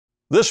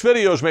This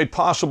video is made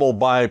possible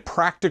by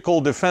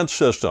Practical Defense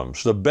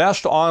Systems, the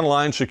best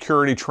online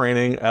security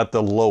training at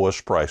the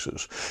lowest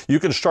prices. You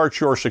can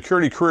start your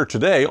security career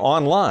today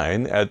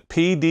online at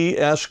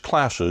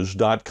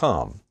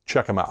pdsclasses.com.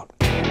 Check them out.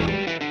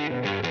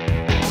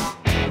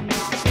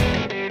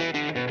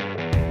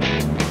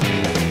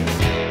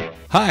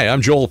 Hi,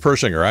 I'm Joel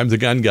Persinger. I'm the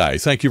Gun Guy.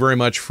 Thank you very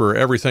much for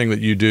everything that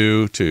you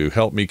do to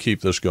help me keep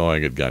this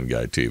going at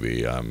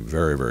GunGuyTV. I'm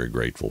very, very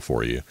grateful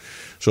for you.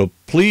 So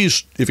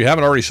please, if you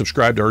haven't already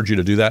subscribed, I urge you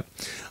to do that.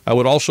 I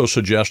would also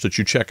suggest that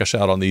you check us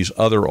out on these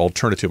other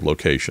alternative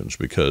locations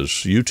because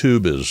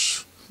YouTube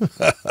is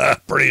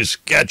pretty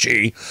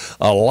sketchy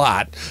a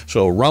lot.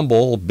 So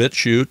Rumble,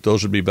 BitChute,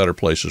 those would be better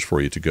places for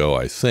you to go,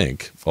 I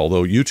think.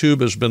 Although YouTube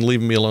has been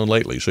leaving me alone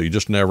lately, so you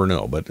just never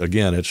know. But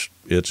again, it's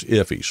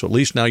iffy. So at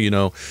least now you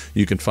know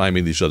you can find me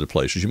in these other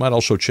places. You might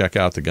also check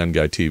out the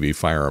GunGuyTV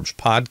Firearms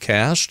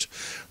podcast.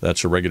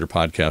 That's a regular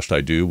podcast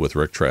I do with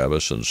Rick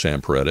Travis and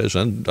Sam Paredes.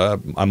 And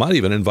I might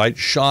even invite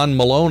Sean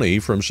Maloney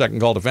from Second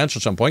Call Defense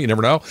at some point. You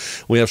never know.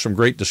 We have some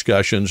great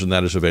discussions, and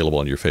that is available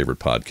on your favorite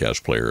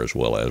podcast player as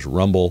well as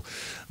Rumble.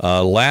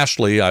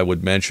 Lastly, I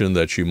would mention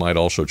that you might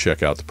also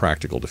check out the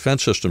Practical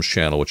Defense Systems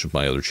channel, which is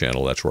my other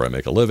channel. That's where I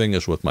make a living,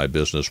 is with my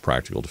business,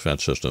 Practical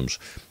Defense Systems.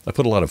 I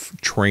put a lot of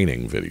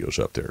training videos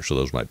up there, so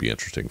those might be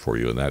interesting for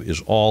you, and that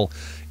is all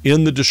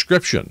in the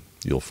description.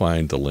 You'll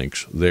find the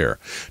links there.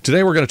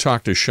 Today we're going to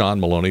talk to Sean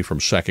Maloney from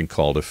Second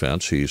Call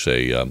Defense. He's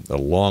a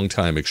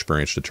long-time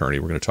experienced attorney.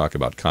 We're going to talk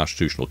about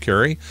constitutional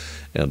carry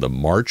and the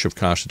march of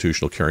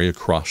constitutional carry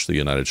across the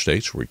United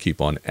States. We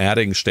keep on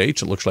adding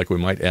states. It looks like we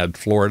might add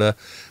Florida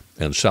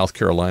and South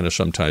Carolina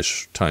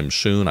sometime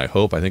soon, I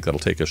hope. I think that'll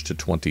take us to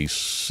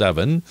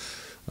 27.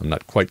 I'm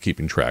not quite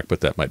keeping track,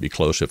 but that might be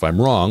close. If I'm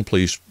wrong,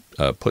 please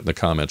put in the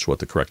comments what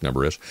the correct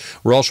number is.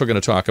 We're also going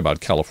to talk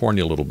about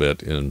California a little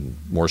bit. In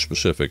more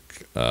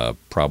specific,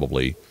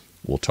 probably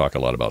we'll talk a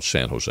lot about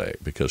San Jose,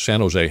 because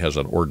San Jose has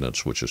an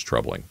ordinance which is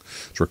troubling.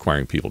 It's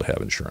requiring people to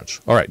have insurance.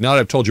 All right, now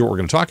that I've told you what we're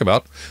going to talk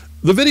about,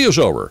 the video's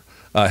over.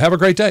 Have a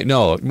great day.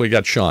 No, we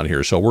got Sean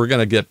here, so we're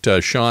going to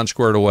get Sean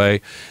squared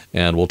away,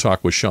 and we'll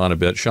talk with Sean a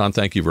bit. Sean,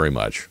 thank you very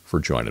much for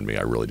joining me.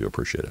 I really do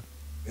appreciate it.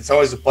 It's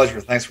always a pleasure.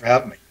 Thanks for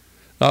having me.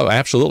 Oh,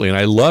 absolutely. And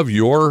I love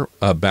your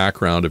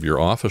background of your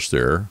office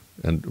there,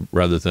 and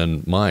rather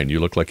than mine.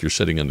 You look like you're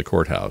sitting in the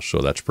courthouse, so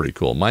that's pretty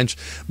cool. Mine.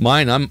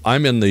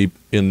 I'm in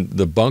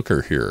the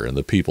bunker here in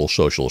the People's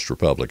Socialist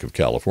Republic of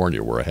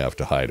California, where I have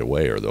to hide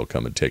away, or they'll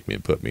come and take me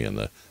and put me in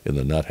the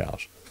nut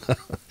house.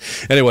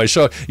 Anyway,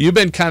 so you've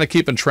been kind of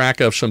keeping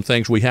track of some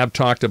things. We have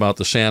talked about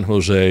the San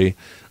Jose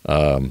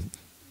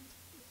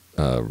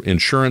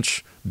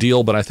insurance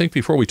deal, but I think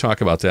before we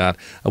talk about that,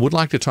 I would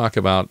like to talk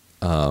about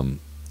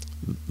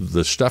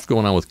the stuff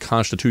going on with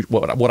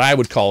what I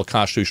would call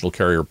constitutional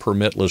carry or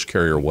permitless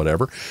carry or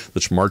whatever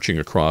that's marching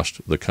across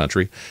the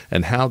country,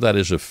 and how that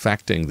is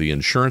affecting the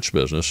insurance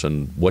business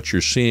and what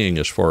you're seeing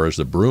as far as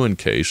the Bruin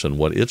case and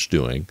what it's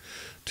doing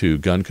to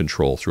gun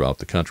control throughout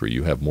the country.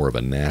 You have more of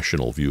a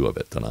national view of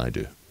it than I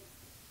do.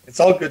 It's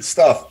all good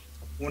stuff.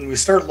 When we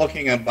start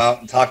looking about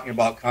and talking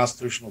about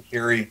constitutional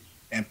carry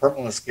and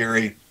permitless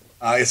carry,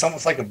 it's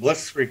almost like a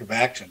blitzkrieg of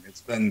action. It's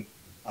been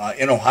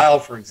in Ohio,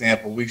 for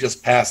example, we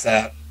just passed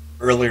that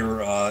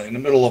earlier in the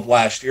middle of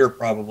last year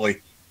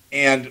probably.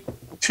 And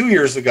 2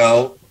 years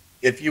ago,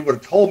 if you would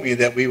have told me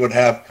that we would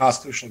have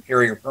constitutional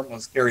carry or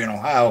permitless carry in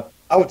Ohio,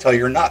 I would tell you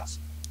you're nuts.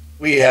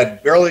 We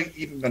had barely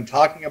even been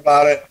talking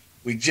about it.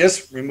 We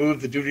just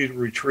removed the duty to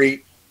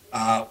retreat.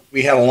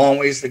 We had a long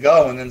ways to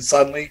go. And then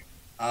suddenly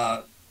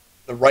the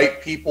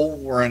right people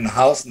were in the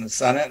House and the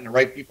Senate, and the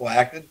right people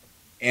acted.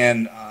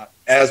 And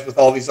as with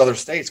all these other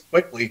states,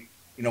 quickly,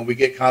 we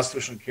get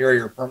constitutional carry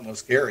or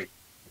permitless carry.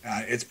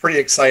 It's pretty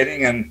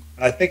exciting. And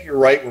I think you're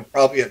right. We're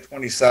probably at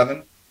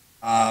 27,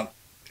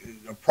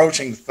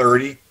 approaching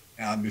 30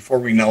 before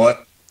we know it.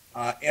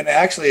 And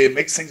actually, it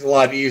makes things a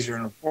lot easier.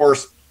 And of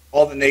course,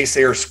 all the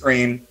naysayers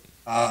scream,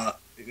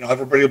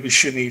 everybody will be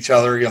shooting each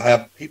other. You'll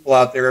have people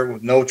out there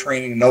with no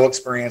training, no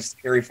experience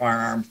to carry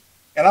firearms.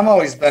 And I've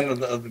always been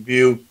of the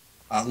view,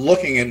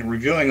 looking and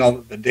reviewing all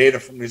the data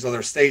from these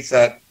other states,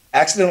 that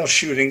accidental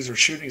shootings or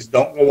shootings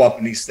don't go up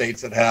in these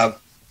states that have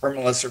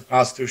permitless or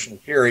constitutional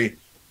carry.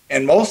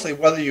 And mostly,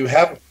 whether you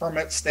have a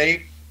permit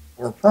state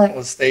or a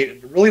permitless state,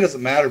 it really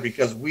doesn't matter,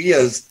 because we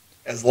as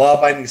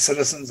law-abiding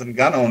citizens and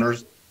gun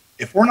owners,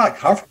 if we're not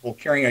comfortable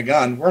carrying a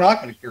gun, we're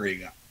not going to carry a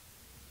gun.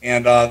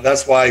 And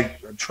that's why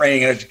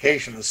training and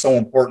education is so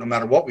important no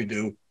matter what we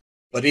do.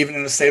 But even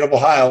in the state of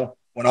Ohio,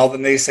 when all the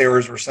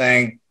naysayers were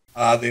saying,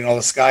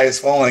 the sky is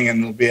falling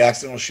and there'll be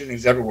accidental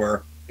shootings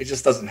everywhere, it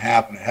just doesn't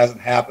happen. It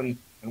hasn't happened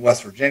in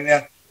West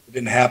Virginia. It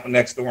didn't happen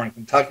next door in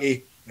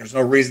Kentucky. There's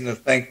no reason to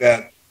think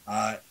that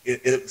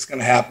it's going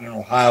to happen in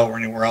Ohio or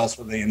anywhere else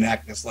where they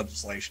enact this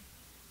legislation.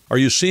 Are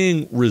you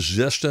seeing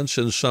resistance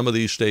in some of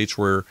these states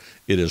where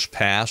it is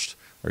passed?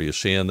 Are you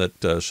seeing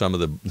that some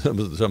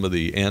of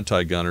the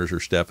anti-gunners are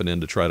stepping in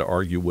to try to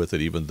argue with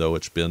it, even though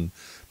it's been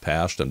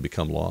passed and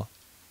become law?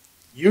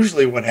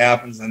 Usually what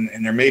happens,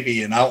 and there may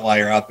be an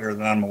outlier out there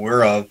that I'm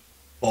aware of,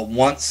 But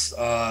once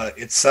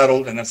it's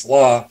settled and it's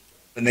law,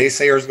 the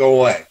naysayers go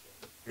away.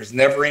 There's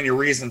never any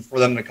reason for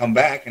them to come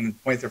back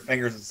and point their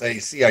fingers and say,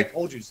 see, I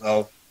told you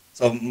so.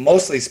 So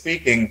mostly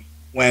speaking,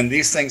 when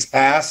these things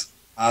pass,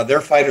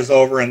 their fight is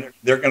over and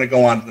they're going to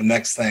go on to the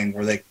next thing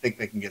where they think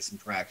they can get some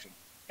traction.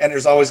 And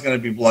there's always going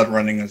to be blood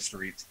running in the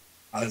streets.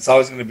 It's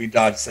always going to be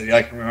Dodge City.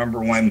 I can remember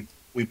when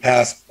we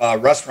passed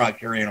restaurant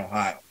carry in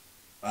Ohio.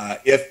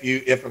 If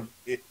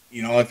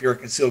you're a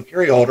concealed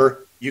carry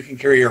holder, you can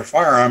carry your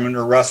firearm into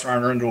a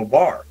restaurant or into a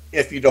bar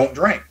if you don't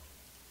drink.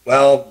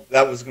 Well,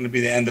 that was going to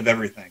be the end of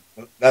everything.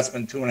 That's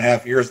been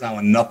 2.5 years now,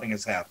 and nothing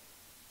has happened.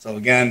 So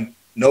again,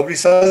 nobody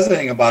says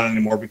anything about it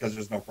anymore because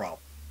there's no problem.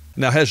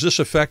 Now, has this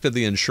affected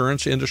the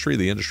insurance industry,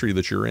 the industry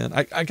that you're in?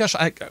 I guess,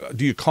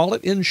 do you call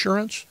it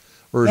insurance?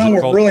 Or is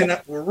No,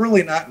 we're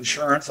really not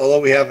insurance, although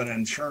we have an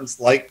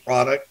insurance-like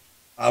product.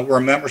 We're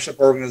a membership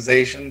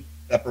organization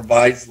that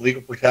provides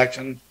legal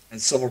protection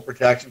and civil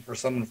protection for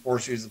someone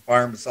forced to use a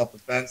firearm in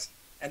self-defense.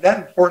 And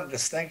that important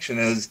distinction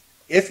is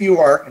if you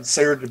are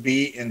considered to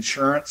be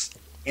insurance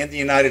in the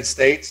United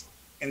States,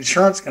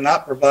 insurance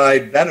cannot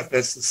provide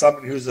benefits to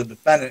somebody who's a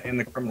defendant in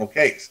the criminal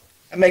case.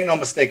 And make no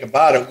mistake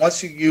about it,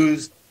 once you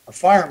use a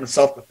firearm in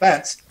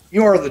self-defense,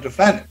 you are the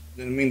defendant.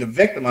 I mean, the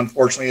victim,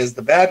 unfortunately, is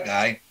the bad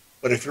guy.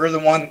 But if you're the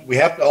one, we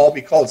have to all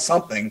be called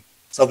something.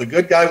 So the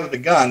good guy with the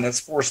gun that's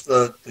forced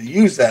to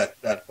use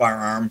that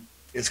firearm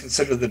is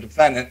considered the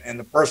defendant, and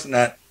the person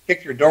that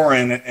kicked your door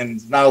in and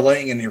is now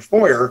laying in your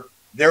foyer,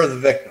 they're the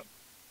victim.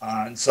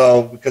 And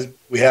so because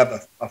we have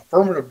a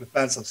affirmative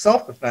defense of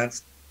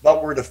self-defense,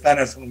 but we're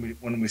defendants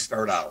when we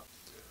start out.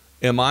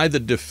 Am I the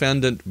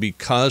defendant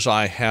because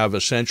I have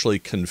essentially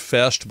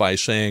confessed by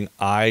saying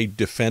I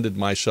defended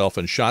myself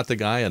and shot the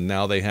guy, and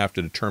now they have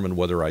to determine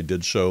whether I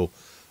did so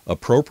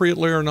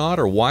appropriately or not?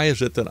 Or why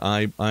is it that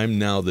I'm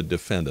now the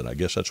defendant? I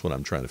guess that's what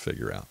I'm trying to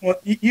figure out. Well,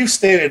 you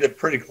stated it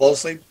pretty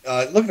closely.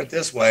 Look at it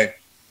this way.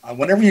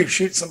 Whenever you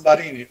shoot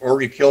somebody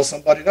or you kill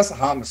somebody, that's a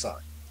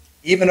homicide.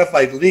 Even if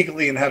I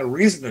legally and had a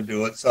reason to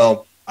do it.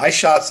 So I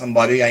shot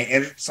somebody, I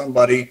injured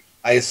somebody,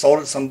 I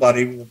assaulted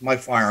somebody with my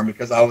firearm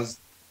because I was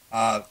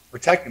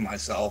protecting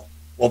myself.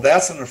 Well,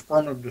 that's an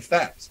affirmative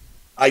defense.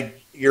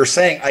 You're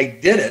saying I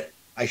did it,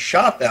 I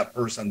shot that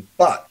person,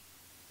 but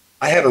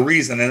I had a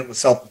reason, and it was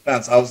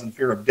self-defense. I was in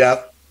fear of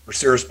death or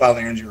serious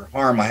bodily injury or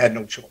harm. I had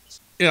no choice.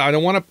 Yeah, I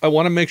want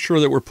to make sure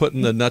that we're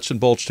putting the nuts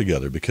and bolts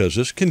together because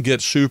this can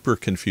get super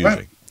confusing.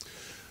 Right.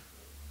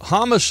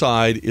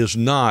 Homicide is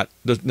not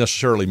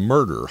necessarily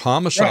murder.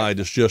 Homicide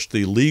is just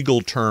the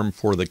legal term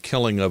for the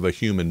killing of a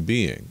human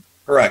being.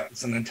 Correct.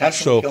 It's an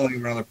intentional killing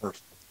of another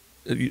person.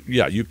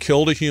 Yeah, you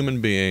killed a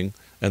human being,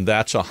 and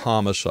that's a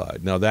homicide.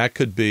 Now, that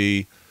could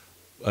be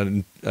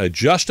a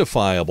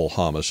justifiable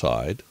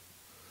homicide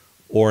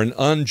or an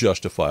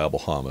unjustifiable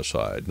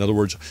homicide. In other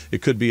words,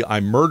 it could be I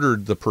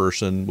murdered the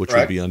person, which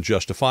would be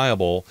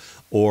unjustifiable,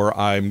 or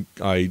I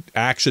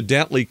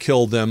accidentally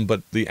killed them,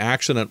 but the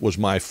accident was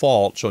my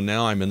fault, so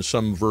now I'm in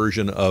some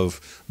version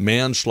of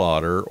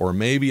manslaughter, or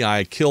maybe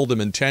I killed them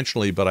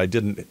intentionally, but I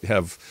didn't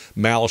have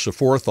malice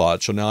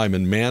aforethought, so now I'm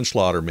in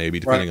manslaughter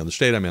maybe, depending on the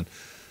state I'm in.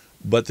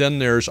 But then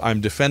there's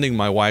I'm defending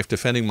my wife,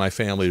 defending my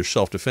family, or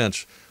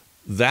self-defense.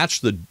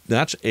 That's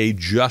a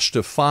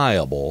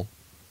justifiable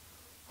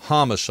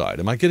homicide.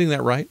 Am I getting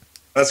that right?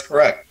 That's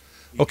correct.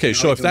 Okay,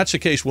 so if that's the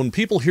case, when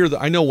people hear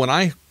that, I know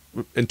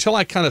until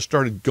I kind of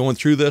started going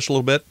through this a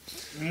little bit,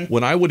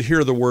 when I would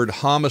hear the word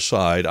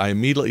homicide, I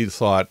immediately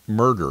thought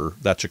murder,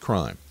 that's a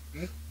crime.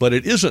 But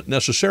it isn't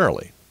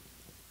necessarily.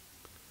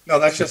 No,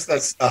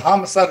 that's a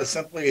homicide is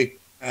simply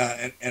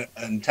an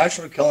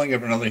intentional killing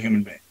of another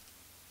human being.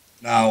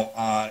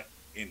 Now,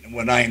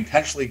 when I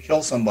intentionally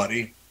kill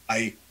somebody,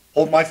 I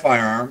hold my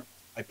firearm,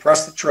 I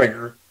press the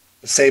trigger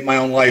to save my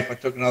own life. I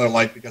took another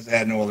life because I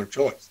had no other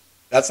choice.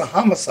 That's a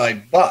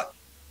homicide, but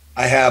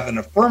I have an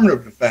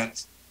affirmative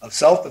defense of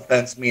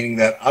self-defense, meaning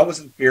that I was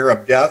in fear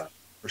of death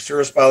or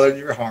serious bodily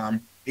injury or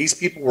harm. These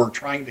people were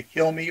trying to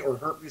kill me or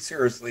hurt me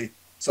seriously.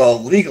 So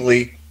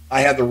legally,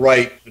 I had the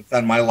right to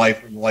defend my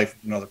life or the life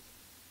of another.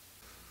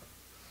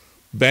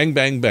 Bang,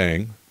 bang,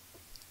 bang.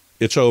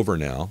 It's over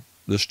now.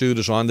 This dude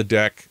is on the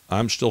deck.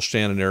 I'm still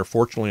standing there.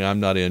 Fortunately, I'm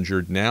not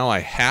injured. Now I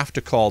have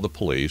to call the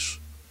police.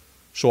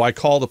 So I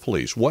call the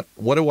police. What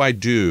do I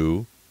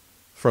do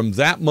from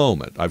that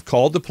moment? I've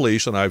called the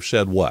police and I've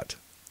said what?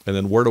 And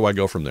then where do I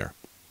go from there?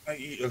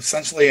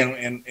 Essentially,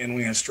 and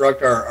we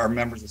instruct our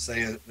members to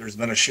say there's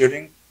been a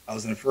shooting. I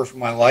was in fear for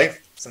my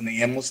life. Send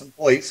the ambulance and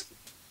police,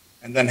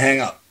 and then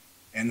hang up.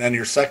 And then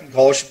your second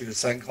call should be the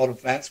second call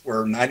defense,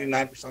 where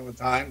 99% of the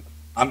time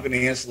I'm going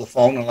to answer the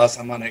phone unless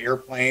I'm on an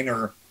airplane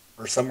or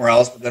somewhere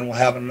else. But then we'll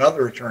have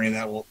another attorney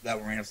that will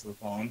answer the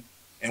phone.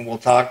 And we'll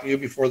talk to you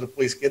before the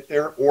police get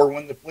there or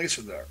when the police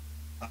are there.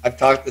 I've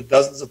talked to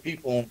dozens of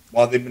people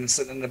while they've been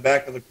sitting in the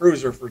back of the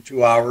cruiser for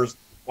 2 hours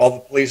while the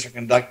police are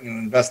conducting an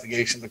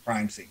investigation of the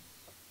crime scene.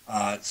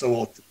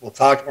 So we'll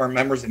talk to our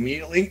members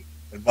immediately,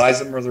 advise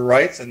them of their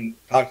rights, and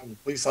talk to the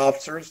police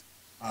officers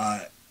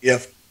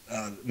if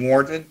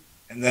warranted.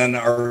 And then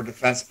our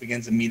defense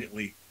begins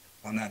immediately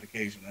on that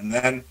occasion. And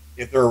then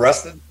If they're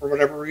arrested for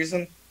whatever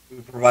reason, we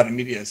provide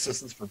immediate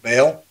assistance for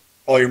bail.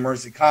 Call your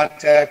emergency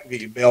contact,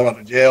 get you bailed out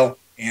of jail,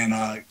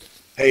 and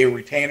pay a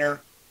retainer.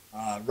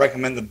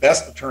 Recommend the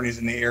best attorneys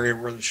in the area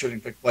where the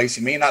shooting took place.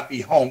 You may not be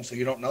home, so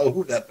you don't know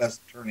who that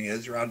best attorney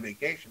is. You're on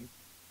vacation.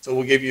 So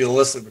we'll give you a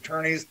list of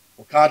attorneys.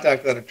 We'll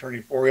contact that attorney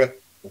for you.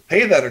 We'll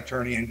pay that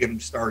attorney and get them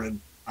started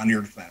on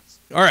your defense.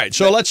 All right,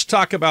 so let's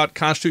talk about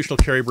constitutional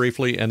carry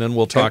briefly, and then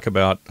we'll talk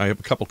about, I have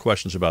a couple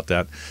questions about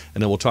that,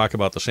 and then we'll talk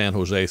about the San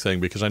Jose thing,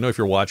 because I know if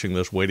you're watching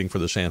this, waiting for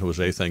the San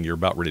Jose thing, you're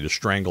about ready to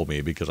strangle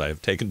me because I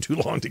have taken too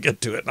long to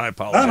get to it, and I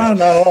apologize.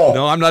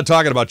 No, I'm not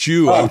talking about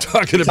you. I'm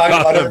talking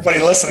about everybody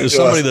listening to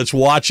somebody us. That's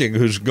watching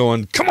who's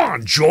going, come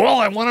on, Joel,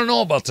 I want to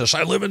know about this.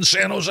 I live in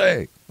San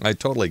Jose. I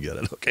totally get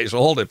it. Okay, so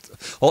hold it.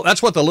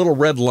 That's what the little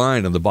red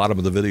line on the bottom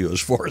of the video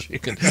is for, so you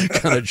can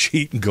kind of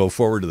cheat and go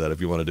forward to that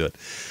if you want to do it.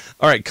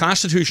 All right,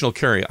 constitutional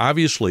carry.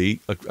 Obviously,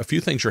 a few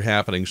things are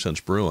happening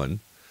since Bruin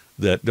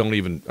that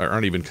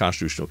aren't even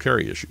constitutional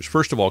carry issues.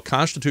 First of all,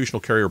 constitutional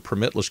carry or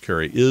permitless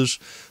carry is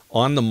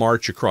on the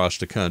march across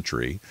the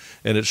country,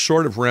 and it's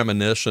sort of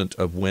reminiscent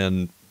of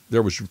when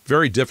there was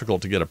very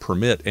difficult to get a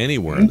permit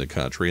anywhere in the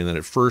country, and then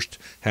it first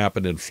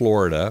happened in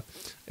Florida.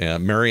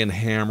 Marion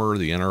Hammer,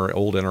 the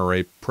old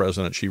NRA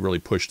president, she really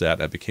pushed that.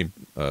 That became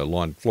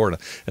law in Florida,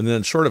 and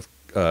then sort of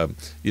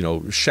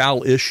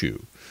shall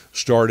issue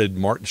started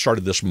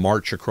this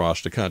march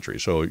across the country.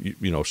 So,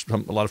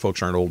 a lot of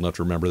folks aren't old enough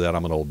to remember that.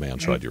 I'm an old man,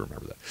 so I do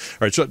remember that. All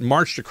right, so it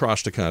marched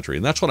across the country,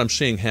 and that's what I'm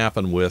seeing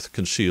happen with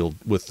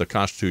the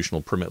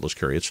constitutional permitless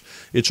carry.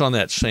 It's on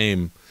that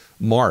same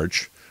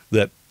march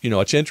that,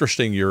 it's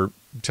interesting you're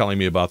telling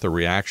me about the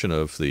reaction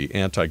of the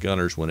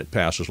anti-gunners when it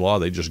passes law.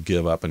 They just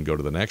give up and go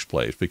to the next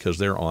place because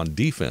they're on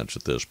defense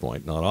at this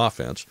point, not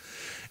offense.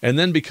 And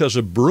then because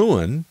of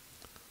Bruin,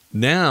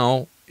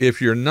 now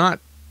if you're not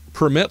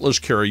permitless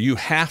carry, you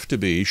have to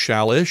be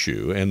shall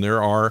issue, and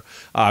there are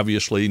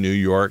obviously New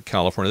York,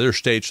 California, there are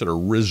states that are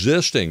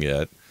resisting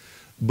it,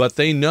 but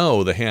they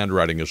know the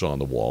handwriting is on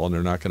the wall and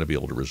they're not going to be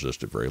able to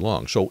resist it very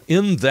long. So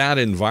in that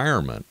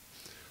environment,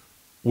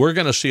 we're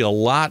going to see a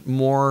lot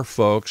more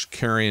folks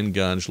carrying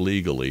guns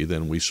legally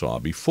than we saw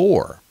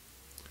before.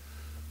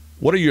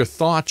 What are your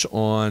thoughts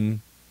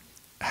on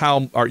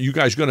how are you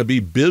guys going to be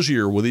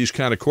busier with these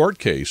kind of court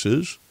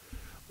cases,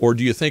 or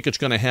do you think it's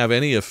going to have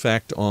any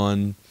effect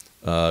on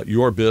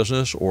your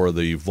business or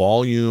the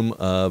volume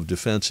of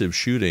defensive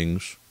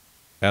shootings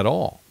at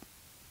all?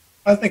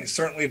 I think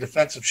certainly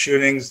defensive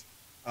shootings,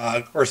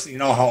 of course, you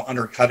know how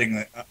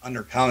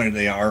undercounted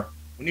they are.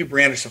 When you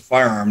brandish a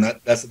firearm,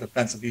 that's a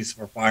defensive use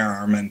of a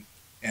firearm,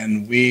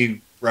 and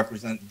we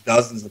represent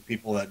dozens of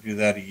people that do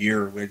that a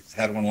year. We just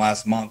had one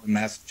last month in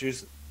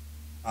Massachusetts.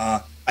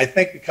 I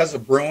think because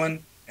of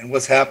Bruin and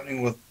what's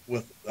happening with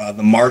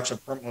the march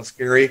of permitless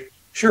carry,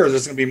 sure,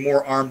 there's going to be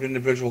more armed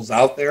individuals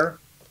out there.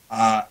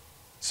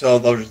 So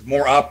there's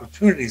more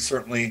opportunities,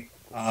 certainly,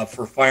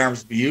 for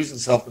firearms to be used in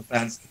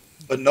self-defense.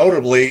 But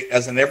notably,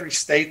 as in every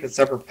state that's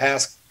ever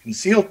passed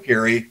concealed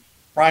carry,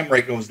 crime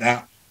rate goes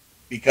down.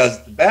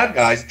 Because the bad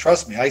guys,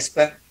 trust me, I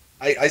spent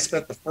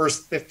the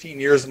first 15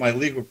 years of my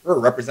legal career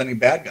representing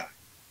bad guys.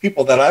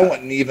 People that I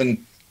wouldn't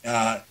even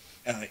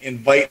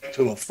invite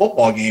to a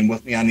football game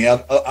with me on the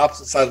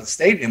opposite side of the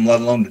stadium,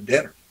 let alone to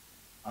dinner.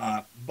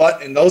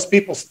 But in those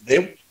people,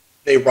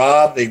 they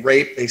rob, they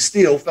rape, they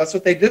steal. That's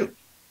what they do.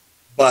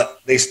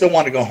 But they still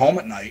want to go home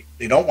at night.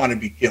 They don't want to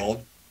be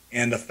killed.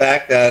 And the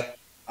fact that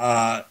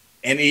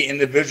any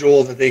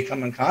individual that they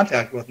come in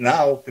contact with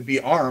now could be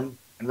armed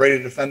and ready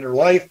to defend their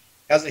life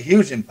has a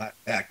huge impact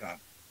on them.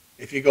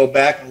 If you go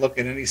back and look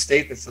at any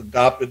state that's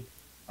adopted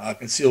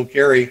concealed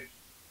carry,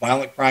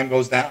 violent crime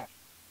goes down.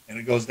 And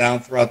it goes down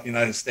throughout the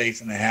United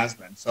States, and it has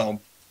been. So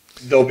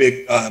there'll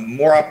be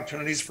more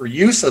opportunities for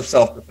use of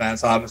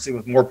self-defense, obviously,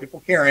 with more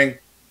people carrying.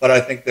 But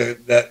I think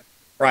that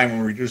crime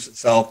will reduce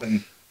itself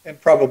and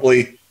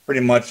probably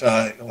pretty much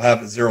it'll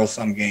have a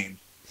zero-sum game.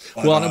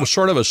 But, well, and it was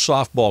sort of a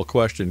softball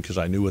question because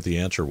I knew what the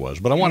answer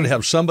was, but I wanted to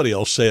have somebody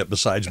else say it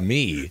besides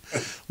me.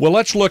 Well,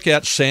 let's look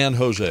at San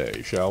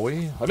Jose, shall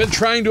we? I've been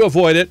trying to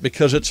avoid it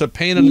because it's a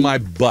pain in my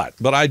butt,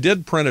 but I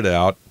did print it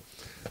out,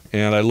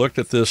 and I looked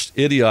at this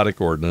idiotic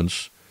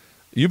ordinance.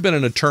 You've been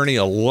an attorney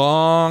a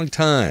long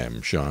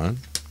time, Sean.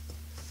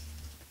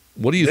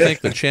 What do you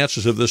think the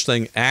chances of this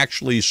thing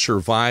actually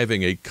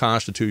surviving a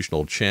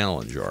constitutional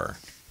challenge are?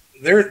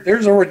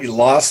 There's already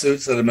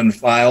lawsuits that have been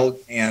filed,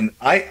 and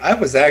I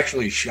was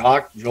actually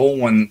shocked, Joel,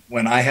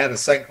 when I had a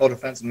second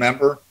co-defense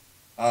member,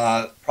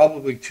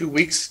 probably 2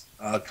 weeks,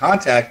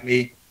 contact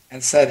me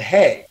and said,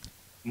 hey,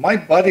 my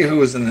buddy who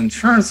was an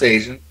insurance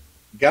agent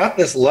got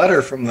this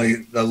letter from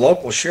the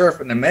local sheriff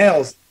in the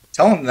mail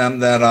telling them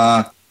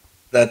that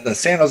the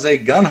San Jose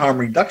gun harm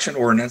reduction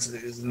ordinance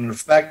is in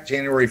effect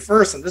January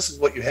 1st, and this is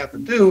what you have to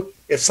do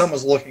if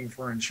someone's looking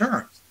for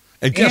insurance.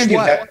 And guess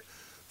what?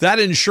 That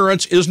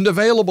insurance isn't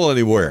available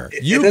anywhere.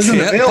 You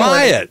can't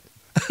buy it.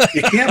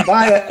 You can't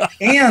buy it.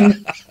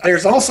 And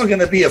there's also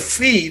going to be a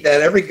fee that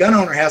every gun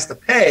owner has to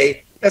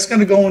pay that's going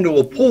to go into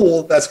a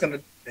pool that's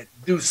going to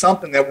do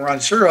something that we're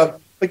unsure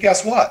of. But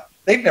guess what?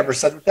 They've never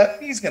said what that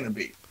fee is going to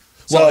be.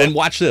 Well, and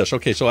watch this.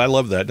 Okay, so I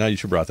love that. Now you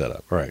should brought that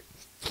up. All right.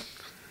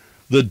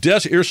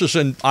 Here's this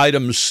in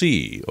item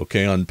C,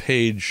 okay, on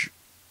page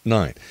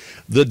 9.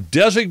 The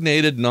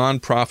designated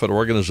nonprofit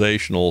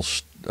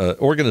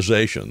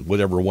organization,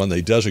 whatever one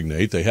they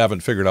designate, they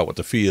haven't figured out what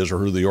the fee is or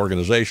who the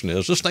organization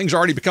is. This thing's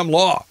already become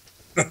law.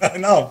 I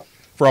know.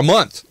 For a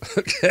month.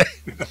 Okay.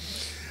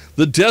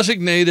 The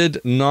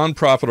designated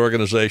nonprofit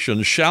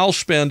organization shall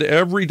spend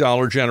every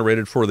dollar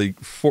generated from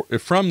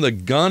the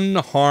gun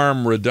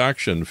harm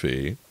reduction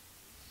fee,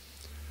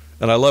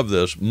 and I love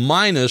this,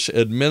 minus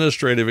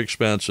administrative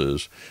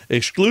expenses,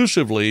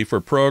 exclusively for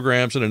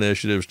programs and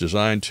initiatives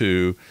designed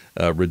to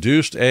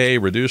reduce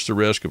the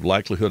risk of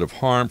likelihood of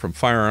harm from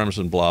firearms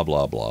and blah,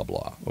 blah, blah,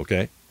 blah,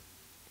 okay?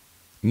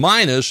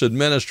 Minus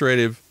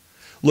administrative.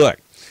 Look,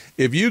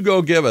 if you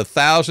go give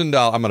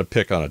 $1,000, I'm going to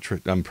pick on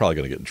I'm probably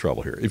going to get in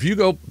trouble here. If you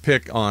go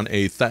pick on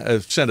send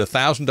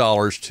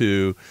 $1,000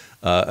 to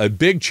a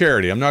big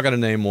charity, I'm not going to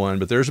name one,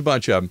 but there's a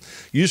bunch of them.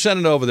 You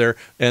send it over there,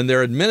 and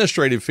their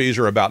administrative fees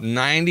are about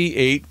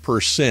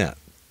 98%.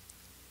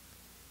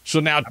 So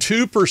now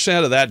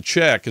 2% of that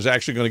check is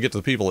actually going to get to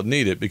the people that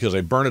need it because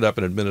they burn it up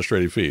in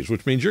administrative fees,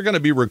 which means you're going to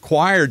be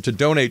required to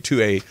donate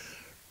to a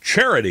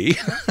charity,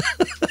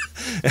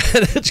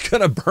 and it's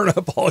going to burn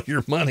up all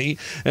your money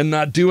and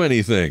not do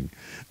anything.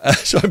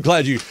 So I'm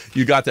glad you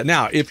got that.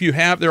 Now,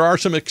 there are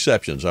some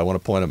exceptions. I want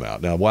to point them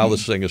out. Now, while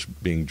this thing is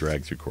being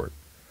dragged through court,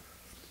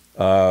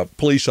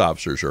 police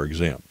officers are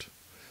exempt.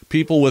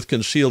 People with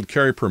concealed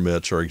carry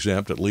permits are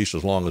exempt, at least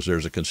as long as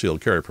there's a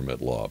concealed carry permit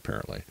law,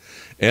 apparently.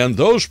 And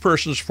those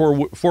persons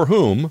for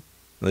whom,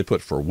 they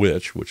put for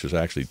which is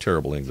actually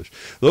terrible English,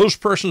 those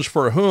persons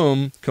for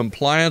whom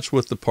compliance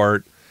with the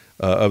part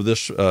of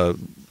this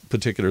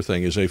particular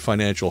thing is a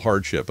financial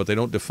hardship, but they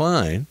don't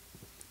define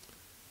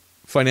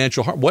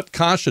what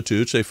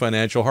constitutes a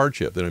financial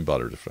hardship. They didn't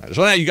bother to define it.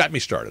 So now you got me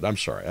started. I'm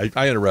sorry.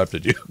 I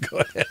interrupted you. Go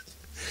ahead.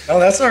 No,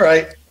 that's all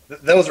right.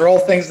 Those are all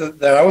things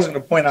that I was going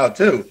to point out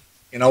too.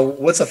 You know,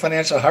 what's a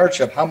financial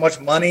hardship? How much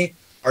money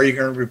are you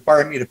going to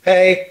require me to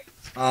pay?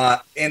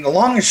 And the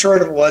long and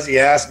short of it was, he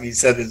asked me, he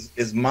said,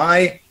 is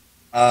my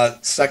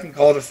second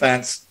call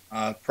defense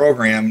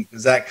program,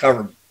 does that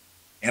cover me?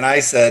 And I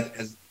said,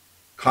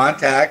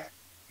 contact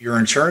your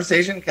insurance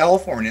agent in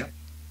California,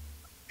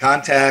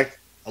 contact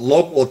a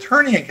local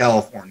attorney in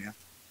California,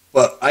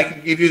 but I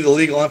can give you the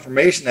legal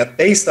information that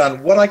based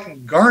on what I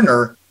can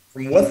garner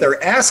from what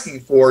they're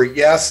asking for,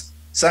 yes,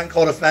 second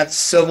call defense,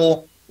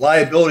 civil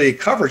liability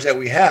coverage that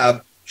we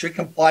have should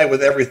comply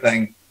with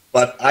everything,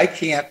 but I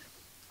can't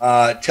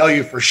tell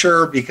you for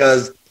sure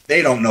because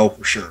they don't know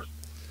for sure.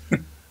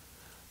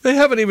 They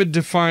haven't even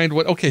defined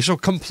what, okay, so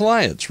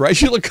compliance,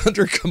 right? You look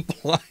under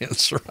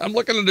compliance. I'm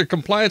looking under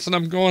compliance and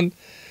I'm going,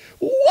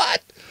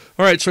 what?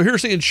 All right, so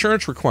here's the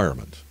insurance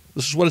requirement.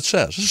 This is what it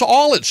says. This is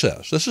all it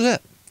says. This is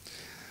it.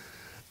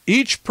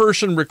 Each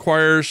person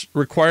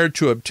required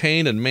to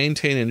obtain and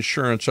maintain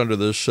insurance under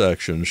this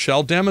section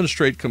shall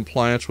demonstrate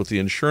compliance with the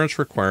insurance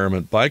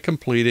requirement by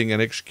completing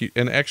and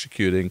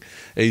executing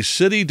a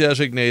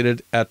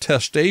city-designated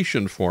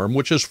attestation form,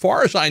 which, as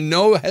far as I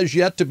know, has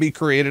yet to be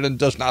created and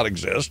does not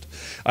exist.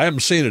 I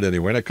haven't seen it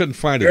anywhere, and I couldn't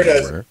find it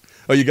anywhere.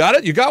 Oh, you got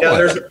it? You got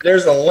one?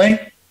 There's a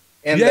link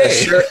in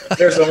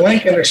there's a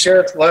link in the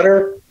sheriff's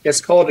letter.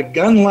 It's called a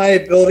gun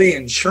liability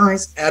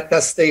insurance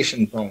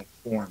attestation form.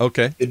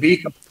 Okay. To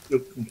be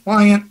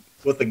compliant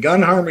with the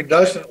gun harm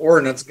reduction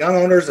ordinance, gun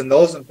owners and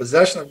those in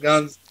possession of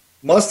guns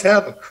must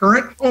have a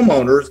current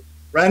homeowner's,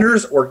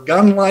 renters, or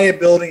gun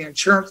liability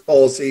insurance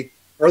policy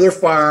for their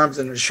firearms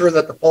and ensure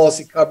that the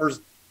policy covers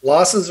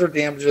losses or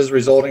damages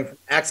resulting from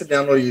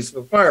accidental use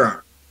of a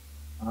firearm.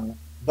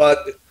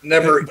 But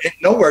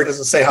nowhere does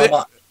it say how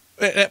much.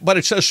 But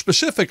it says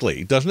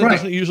specifically, doesn't it? Right.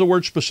 Doesn't it use the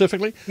word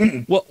specifically?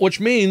 Well, which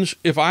means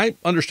if I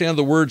understand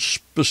the word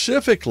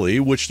specifically,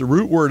 which the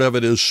root word of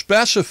it is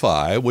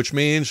specify, which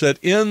means that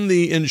in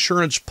the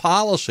insurance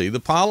policy, the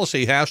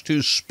policy has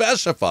to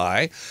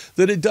specify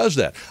that it does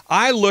that.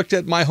 I looked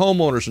at my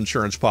homeowner's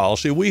insurance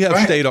policy. We have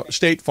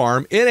State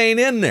Farm. It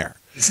ain't in there.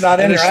 It's not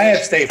in there. I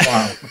have State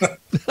Farm.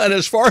 And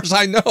as far as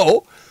I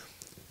know,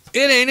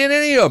 it ain't in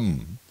any of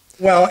them.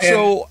 Well,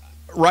 so,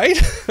 right?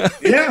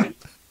 Yeah.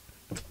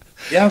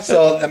 Yeah,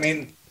 so, I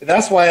mean,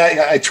 that's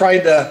why I tried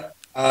to,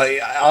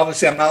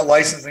 obviously I'm not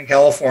licensed in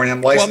California.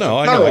 I'm licensed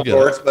in federal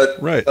courts,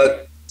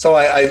 but so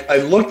I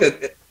looked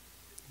at it,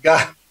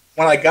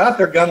 when I got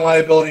their gun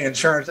liability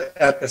insurance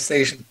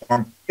attestation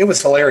form, it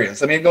was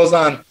hilarious. I mean, it goes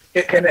on,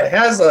 and it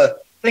has a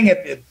thing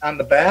on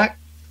the back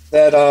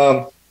that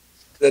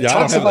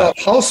talks about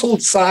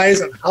household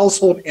size and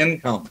household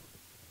income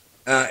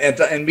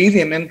and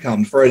medium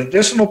income. For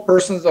additional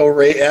persons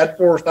over add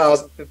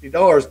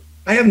 $4,050.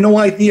 I have no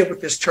idea what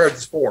this charge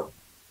is for.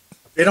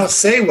 They don't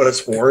say what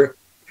it's for.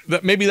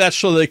 Maybe that's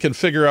so they can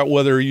figure out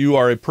whether you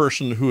are a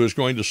person who is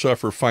going to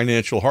suffer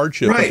financial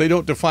hardship. Right. But they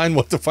don't define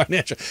what the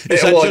financial.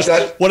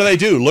 What do they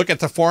do? Look at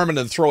the form and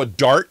then throw a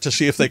dart to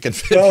see if they can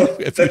if you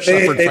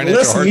suffered financial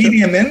list hardship?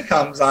 Medium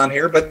incomes on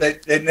here, but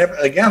they never.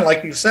 Again,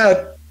 like you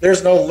said,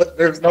 there's no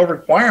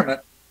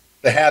requirement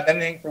to have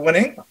anything for what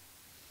income.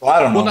 Well, I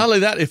don't know. Well, not only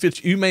that, if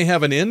it's, you may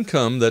have an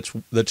income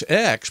that's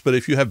X, but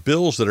if you have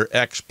bills that are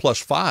X plus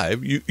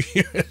 5,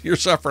 you're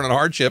suffering a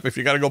hardship if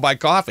you got to go buy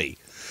coffee.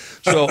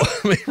 So,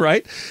 I mean,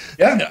 right?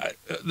 Yeah.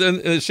 Then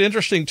it's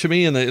interesting to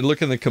me in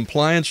looking at the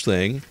compliance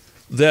thing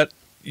that,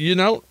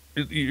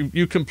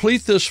 you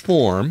complete this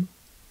form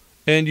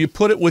and you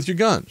put it with your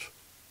guns.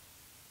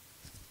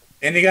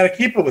 And you got to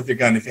keep it with your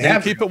gun if you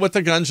have to. Keep it with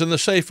the guns in the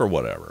safe or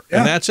whatever. Yeah.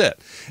 And that's it.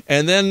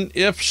 And then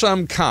if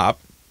some cop,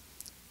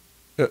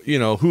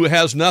 who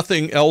has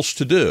nothing else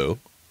to do,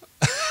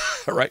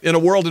 right, in a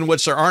world in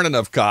which there aren't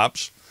enough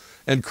cops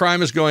and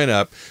crime is going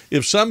up,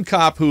 if some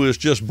cop who is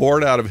just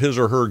bored out of his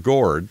or her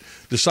gourd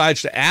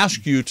decides to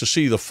ask you to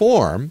see the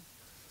form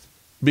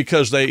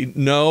because they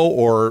know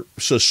or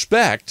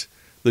suspect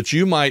that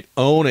you might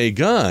own a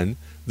gun,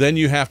 then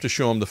you have to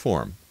show them the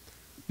form.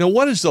 Now,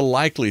 what is the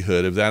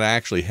likelihood of that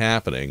actually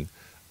happening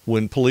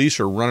when police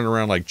are running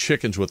around like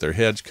chickens with their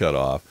heads cut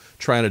off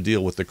trying to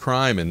deal with the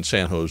crime in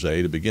San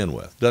Jose to begin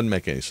with? Doesn't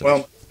make any sense.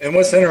 Well, and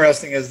what's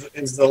interesting is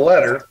the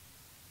letter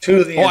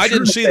to the I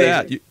didn't see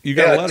that. You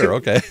got a letter,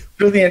 okay.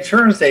 To the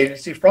insurance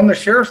agency from the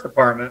sheriff's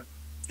department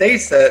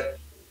states that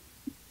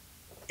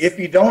if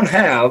you don't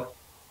have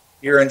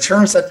your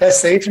insurance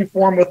attestation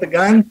form with the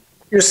gun,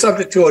 you're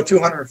subject to a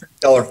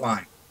 $250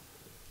 fine.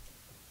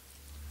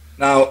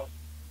 Now,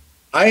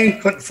 I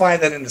couldn't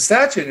find that in the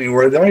statute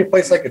anywhere. The only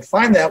place I could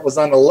find that was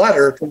on the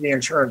letter to the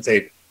insurance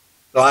agent.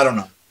 So I don't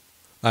know.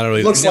 I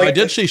don't know. Now, I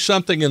did see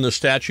something in the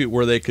statute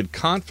where they could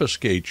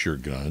confiscate your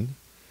gun,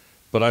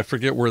 but I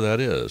forget where that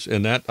is.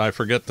 And that, I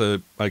forget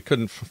I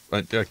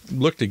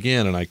looked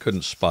again and I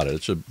couldn't spot it.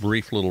 It's a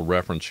brief little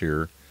reference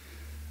here.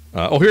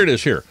 Here it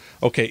is here.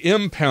 Okay,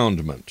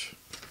 impoundment.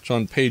 It's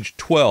on page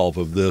 12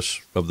 of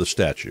the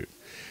statute.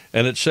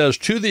 And it says,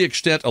 to the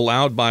extent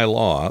allowed by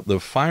law, the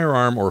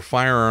firearm or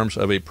firearms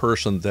of a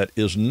person that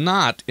is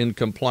not in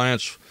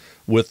compliance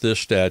with this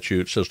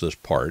statute, says this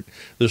part,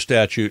 the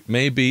statute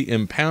may be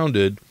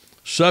impounded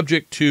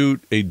subject to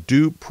a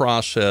due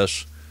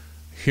process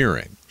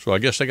hearing. So I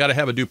guess they got to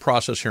have a due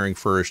process hearing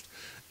first,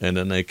 and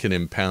then they can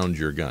impound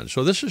your gun.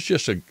 So this is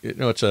just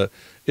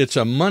it's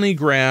a money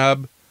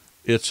grab.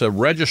 It's a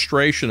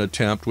registration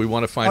attempt. We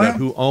want to find out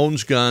who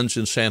owns guns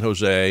in San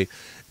Jose,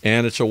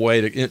 and it's a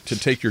way to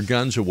take your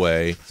guns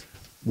away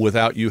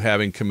without you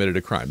having committed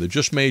a crime. They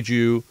just made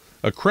you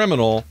a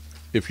criminal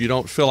if you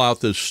don't fill out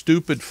this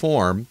stupid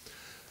form,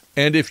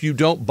 and if you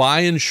don't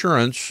buy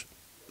insurance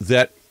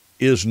that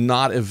is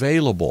not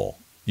available.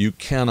 You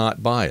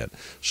cannot buy it.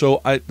 So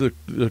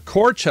the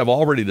courts have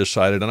already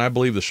decided, and I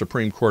believe the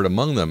Supreme Court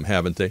among them,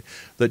 haven't they,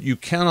 that you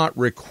cannot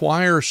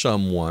require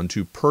someone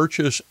to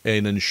purchase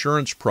an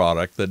insurance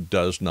product that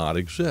does not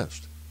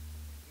exist.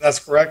 That's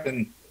correct.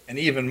 And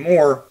even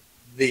more,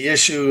 the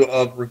issue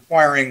of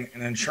requiring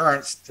an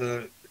insurance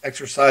to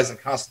exercise a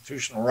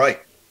constitutional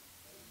right.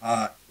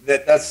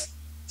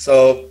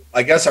 So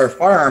I guess our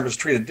firearm is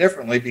treated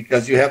differently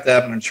because you have to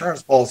have an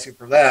insurance policy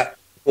for that.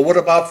 But what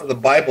about for the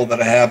Bible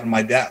that I have in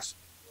my desk?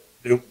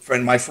 For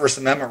my First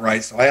Amendment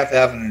rights, so I have to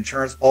have an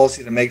insurance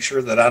policy to make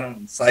sure that I don't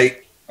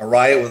incite a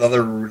riot with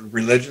other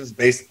religions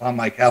based upon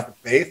my Catholic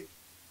faith,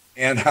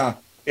 and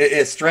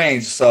it's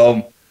strange.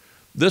 So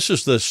this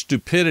is the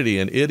stupidity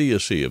and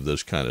idiocy of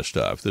this kind of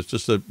stuff. This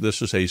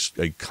is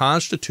a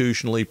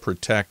constitutionally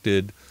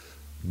protected,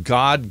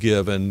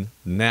 God-given,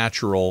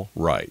 natural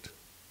right.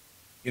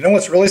 You know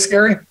what's really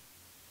scary?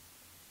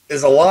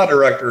 Is a law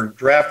director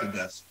drafted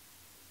this.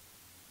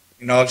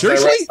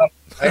 Seriously?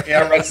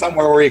 I read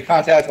somewhere where you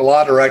contact the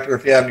law director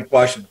if you have any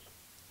questions.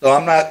 So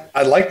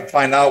I'd like to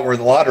find out where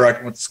the law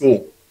director went to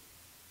school.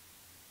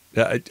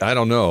 Yeah, I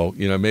don't know.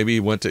 Maybe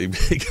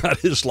he got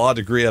his law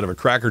degree out of a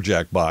Cracker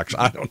Jack box.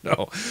 I don't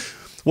know.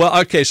 Well,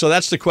 okay, so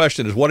that's the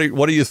question is, what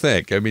do you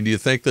think? I mean, do you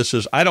think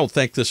I don't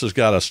think this has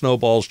got a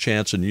snowball's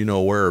chance and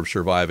where of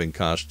surviving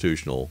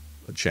constitutional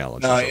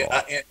challenges. No,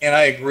 and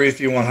I agree with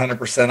you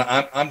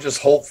 100%. I'm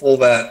just hopeful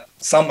that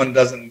someone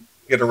doesn't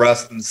get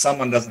arrested and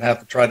someone doesn't have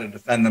to try to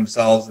defend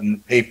themselves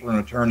and pay for an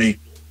attorney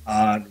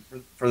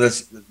for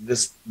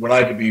this what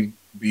I could be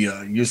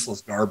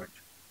useless garbage.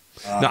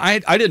 Now,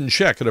 I didn't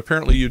check, and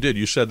apparently you did.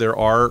 You said there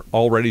are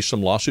already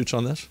some lawsuits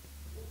on this?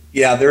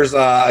 Yeah, there's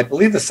I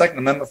believe the Second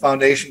Amendment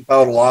Foundation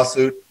filed a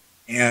lawsuit,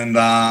 and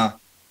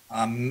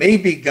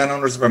maybe Gun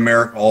Owners of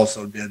America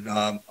also did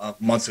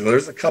months ago.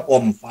 There's a couple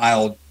of them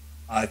filed,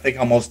 I think,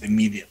 almost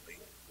immediately.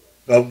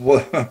 But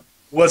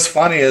what's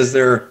funny is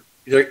they're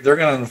going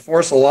to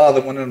enforce a law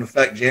that went into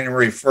effect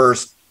January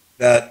 1st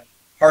that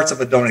parts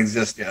of it don't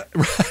exist yet.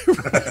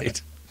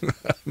 Right.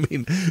 I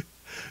mean,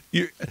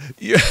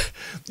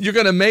 you're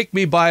going to make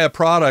me buy a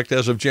product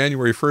as of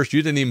January 1st.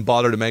 You didn't even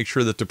bother to make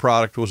sure that the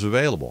product was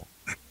available.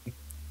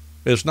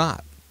 It's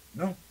not.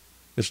 No.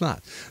 It's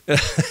not.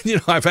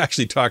 I've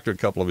actually talked to a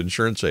couple of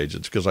insurance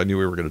agents because I knew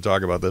we were going to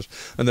talk about this,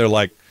 and they're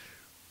like,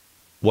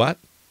 what?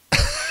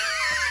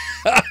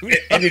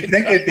 And you'd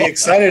think they'd be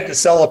excited to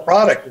sell a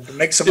product and to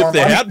make some more if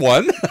they money. had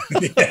one.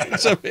 Yeah.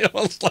 So,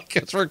 it's like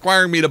it's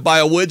requiring me to buy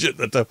a widget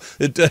that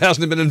it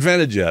hasn't been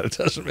invented yet. It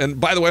doesn't. And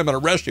by the way, I'm going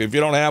to arrest you if you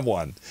don't have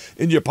one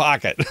in your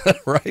pocket.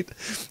 Right?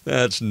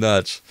 That's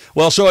nuts.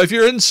 Well, so if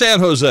you're in San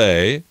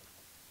Jose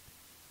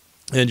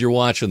and you're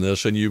watching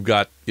this and you've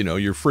got,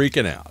 you're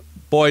freaking out.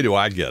 Boy, do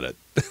I get it.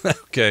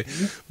 Okay,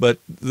 but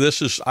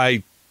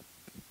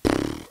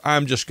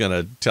I'm just going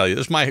to tell you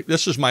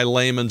this is my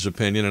layman's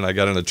opinion, and I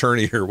got an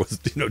attorney here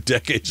with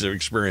decades of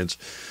experience.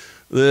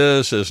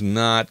 This is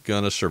not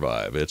going to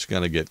survive. It's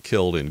going to get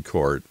killed in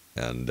court,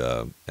 and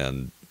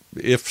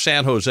if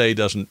San Jose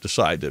doesn't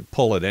decide to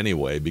pull it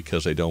anyway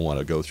because they don't want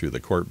to go through the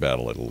court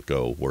battle, it'll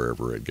go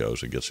wherever it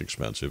goes. It gets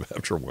expensive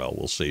after a while.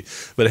 We'll see,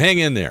 but hang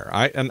in there.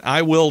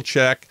 I will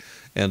check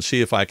and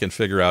see if I can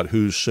figure out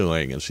who's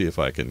suing and see if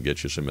I can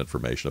get you some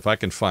information. If I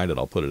can find it,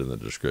 I'll put it in the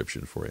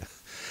description for you.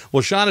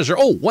 Well, Sean,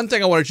 one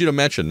thing I wanted you to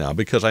mention now,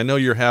 because I know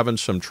you're having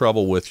some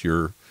trouble with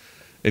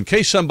in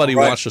case somebody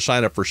wants to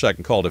sign up for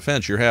Second Call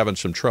Defense, you're having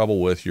some trouble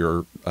with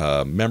your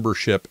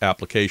membership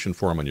application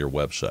form on your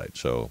website.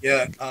 So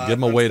give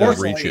them a way to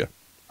reach you.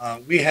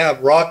 We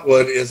have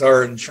Rockwood is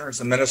our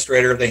insurance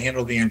administrator. They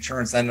handle the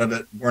insurance end of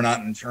it. We're not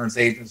insurance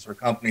agents or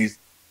companies,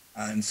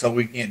 and so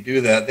we can't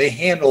do that. They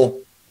handle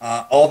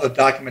all the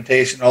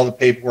documentation, all the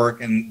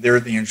paperwork, and they're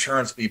the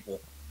insurance people.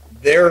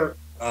 Their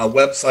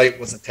website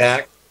was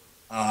attacked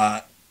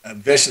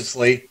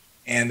viciously,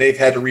 and they've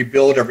had to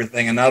rebuild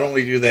everything. And not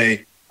only do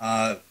they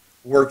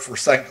work for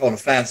Second Call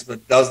Defense,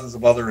 but dozens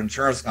of other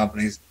insurance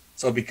companies.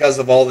 So because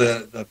of all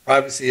the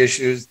privacy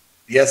issues,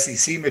 the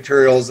SEC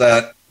materials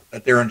that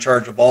they're in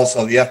charge of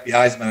also, the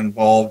FBI's been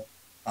involved.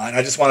 And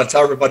I just want to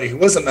tell everybody who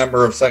was a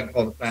member of Second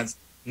Call Defense,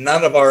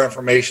 none of our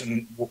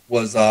information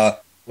was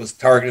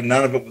targeted.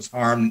 None of it was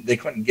harmed. They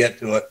couldn't get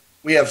to it.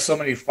 We have so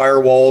many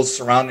firewalls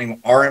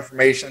surrounding our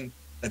information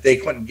that they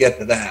couldn't get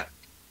to that.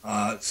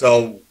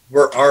 So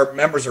our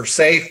members are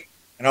safe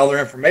and all their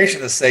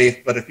information is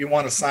safe. But if you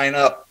want to sign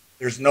up,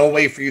 there's no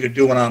way for you to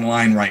do it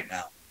online right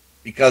now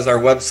because our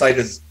website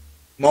is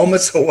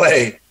moments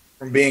away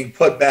from being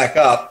put back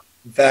up.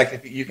 In fact,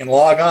 if you can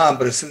log on,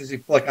 but as soon as you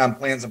click on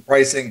plans and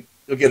pricing,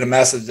 you'll get a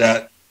message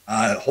that,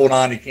 hold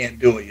on, you can't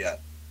do it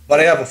yet. But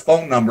I have a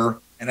phone number,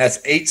 and that's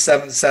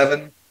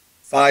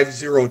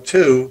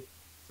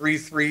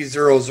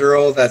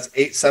 877-502-3300. That's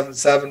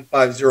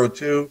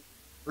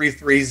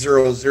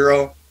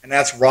 877-502-3300. And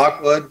that's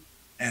Rockwood,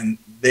 and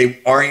they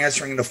are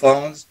answering the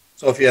phones.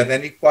 So if you have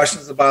any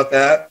questions about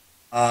that,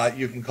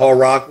 you can call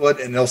Rockwood,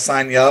 and they'll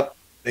sign you up.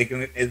 They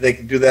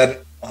can do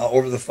that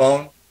over the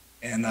phone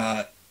and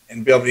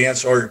be able to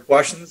answer all your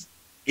questions.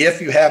 If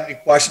you have any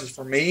questions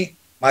for me,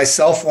 my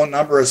cell phone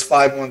number is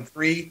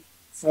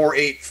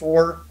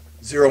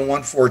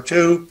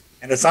 513-484-0142,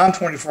 and it's on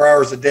 24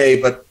 hours a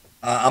day, but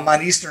I'm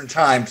on Eastern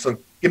time, so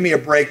give me a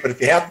break. But if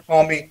you have to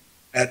call me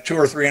at 2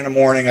 or 3 in the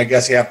morning, I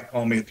guess you have to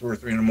call me at 2 or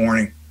 3 in the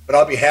morning. But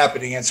I'll be happy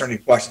to answer any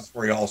questions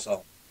for you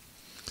also.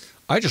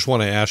 I just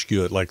want to ask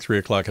you at like 3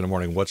 o'clock in the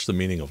morning, what's the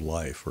meaning of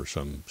life, or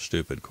some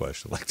stupid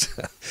question like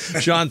that.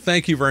 John,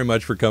 thank you very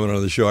much for coming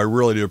on the show. I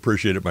really do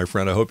appreciate it, my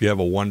friend. I hope you have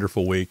a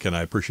wonderful week, and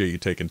I appreciate you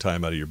taking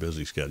time out of your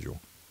busy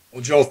schedule.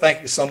 Well, Joe,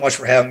 thank you so much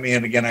for having me.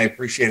 And again, I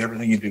appreciate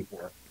everything you do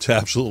for us. It's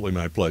absolutely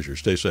my pleasure.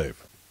 Stay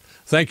safe.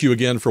 Thank you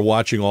again for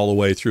watching all the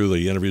way through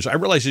the interviews. I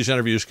realize these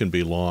interviews can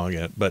be long,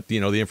 but the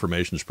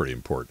information is pretty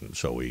important,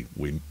 so we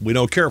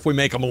don't care if we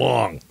make them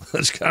long.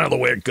 That's kind of the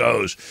way it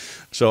goes.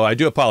 So I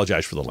do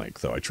apologize for the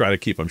length, though. I try to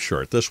keep them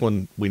short. This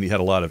one, we had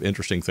a lot of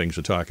interesting things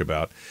to talk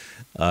about.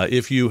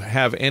 If you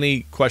have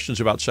any questions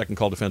about Second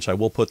Call Defense, I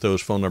will put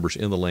those phone numbers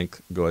in the link.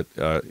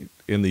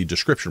 In the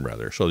description,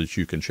 rather, so that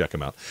you can check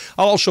them out.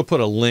 I'll also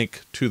put a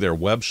link to their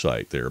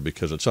website there,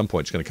 because at some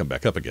point it's going to come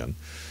back up again.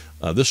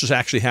 This has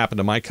actually happened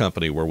to my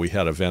company, where we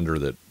had a vendor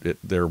that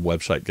their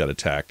website got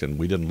attacked, and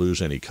we didn't lose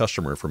any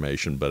customer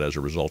information, but as a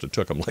result, it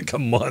took them like a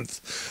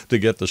month to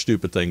get the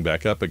stupid thing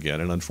back up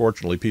again. And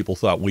unfortunately, people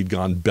thought we'd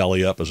gone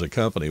belly up as a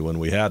company when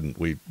we hadn't.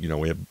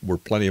 We're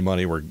plenty of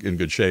money, we're in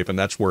good shape, and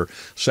that's where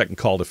Second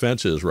Call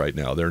Defense is right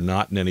now. They're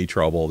not in any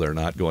trouble. They're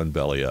not going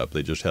belly up.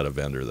 They just had a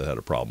vendor that had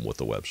a problem with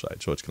the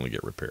website, so it's going to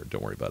get repaired.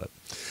 Don't worry about it.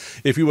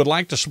 If you would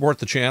like to support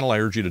the channel, I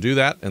urge you to do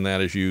that, and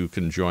that is you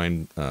can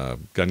join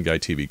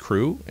GunGuyTV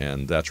crew, and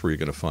that's where you're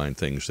going to find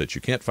things that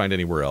you can't find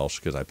anywhere else,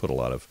 because I put a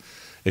lot of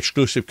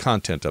exclusive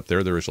content up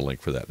there. There is a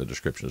link for that in the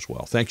description as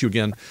well. Thank you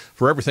again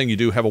for everything you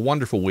do. Have a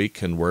wonderful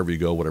week, and wherever you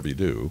go, whatever you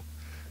do,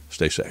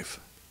 stay safe.